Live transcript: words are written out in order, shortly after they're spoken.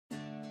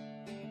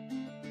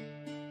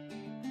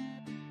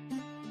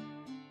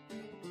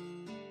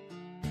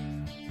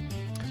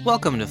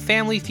Welcome to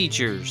Family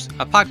Features,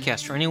 a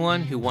podcast for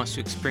anyone who wants to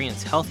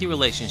experience healthy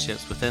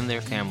relationships within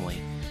their family.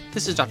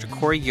 This is Dr.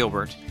 Corey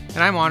Gilbert, and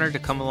I'm honored to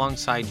come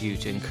alongside you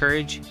to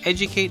encourage,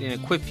 educate, and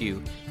equip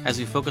you as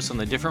we focus on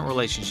the different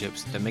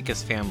relationships that make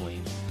us family.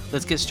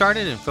 Let's get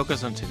started and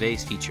focus on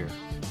today's feature.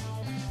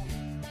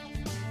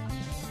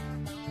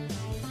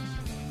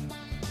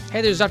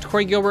 Hey, there's Dr.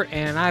 Corey Gilbert,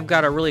 and I've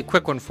got a really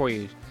quick one for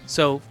you.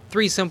 So,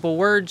 3 simple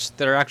words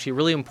that are actually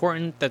really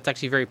important, that's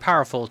actually very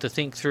powerful to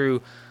think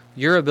through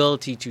your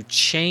ability to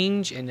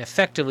change and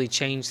effectively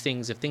change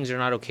things if things are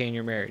not okay in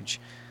your marriage.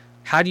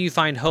 How do you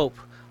find hope?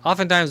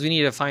 Oftentimes we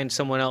need to find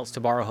someone else to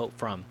borrow hope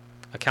from.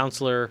 A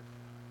counselor,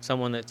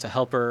 someone that's a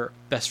helper,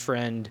 best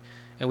friend,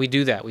 and we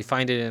do that. We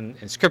find it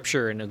in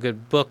scripture, in a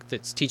good book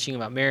that's teaching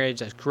about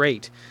marriage. That's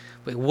great.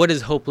 But what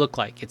does hope look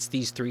like? It's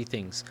these 3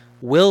 things.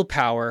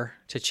 Willpower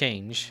to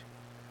change.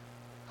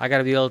 I got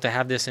to be able to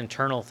have this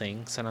internal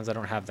thing. Sometimes I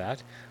don't have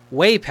that.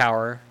 Way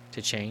power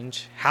to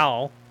change.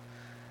 How?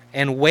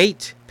 And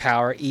wait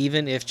power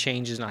even if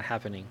change is not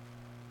happening.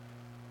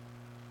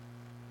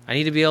 I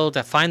need to be able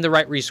to find the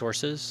right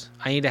resources.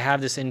 I need to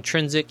have this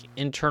intrinsic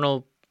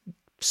internal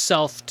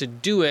self to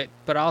do it,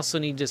 but I also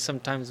need to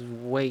sometimes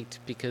wait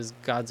because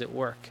God's at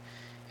work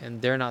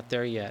and they're not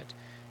there yet.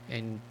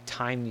 And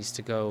time needs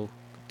to go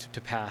to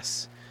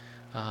pass.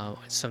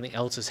 Something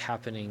else is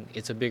happening.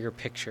 It's a bigger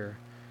picture.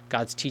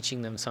 God's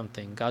teaching them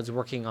something. God's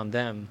working on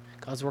them.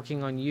 God's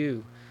working on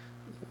you.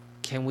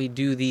 Can we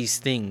do these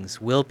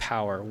things?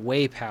 Willpower,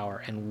 way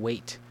power, and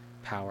wait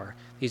power.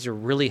 These are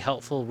really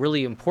helpful,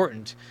 really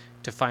important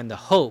to find the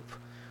hope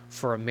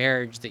for a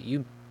marriage that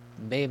you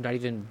may have not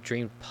even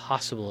dreamed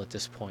possible at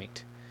this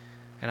point.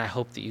 And I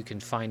hope that you can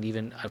find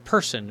even a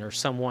person or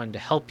someone to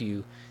help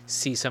you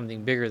see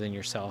something bigger than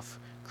yourself,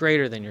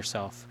 greater than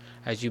yourself,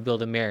 as you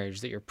build a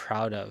marriage that you're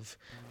proud of,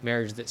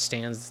 marriage that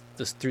stands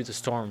through the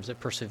storms, that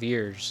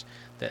perseveres,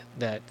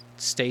 that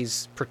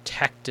stays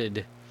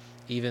protected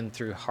even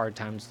through hard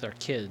times with our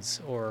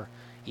kids or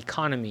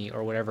economy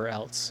or whatever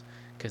else.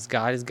 Because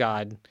God is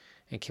God,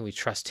 and can we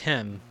trust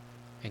Him?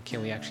 And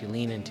can we actually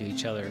lean into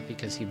each other?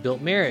 Because He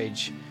built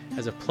marriage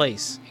as a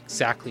place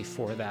exactly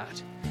for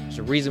that. There's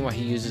a reason why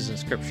He uses in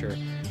Scripture,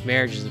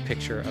 marriage is a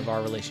picture of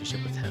our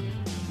relationship with Him.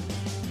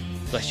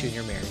 Bless you in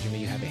your marriage, and may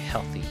you have a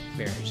healthy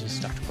marriage. This is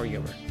Dr. Corey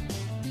Gilbert.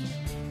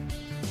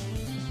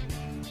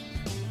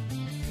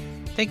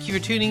 Thank you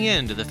for tuning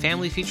in to the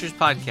Family Features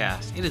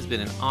Podcast. It has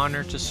been an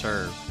honor to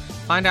serve.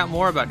 Find out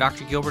more about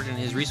Dr. Gilbert and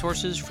his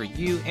resources for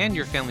you and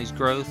your family's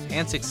growth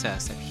and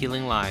success at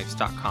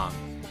healinglives.com.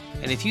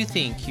 And if you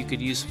think you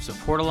could use some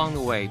support along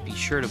the way, be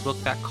sure to book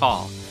that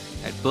call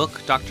at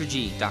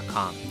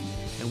bookdrg.com.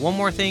 And one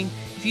more thing,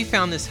 if you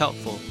found this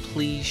helpful,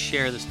 please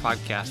share this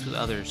podcast with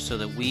others so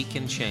that we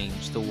can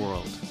change the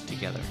world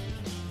together.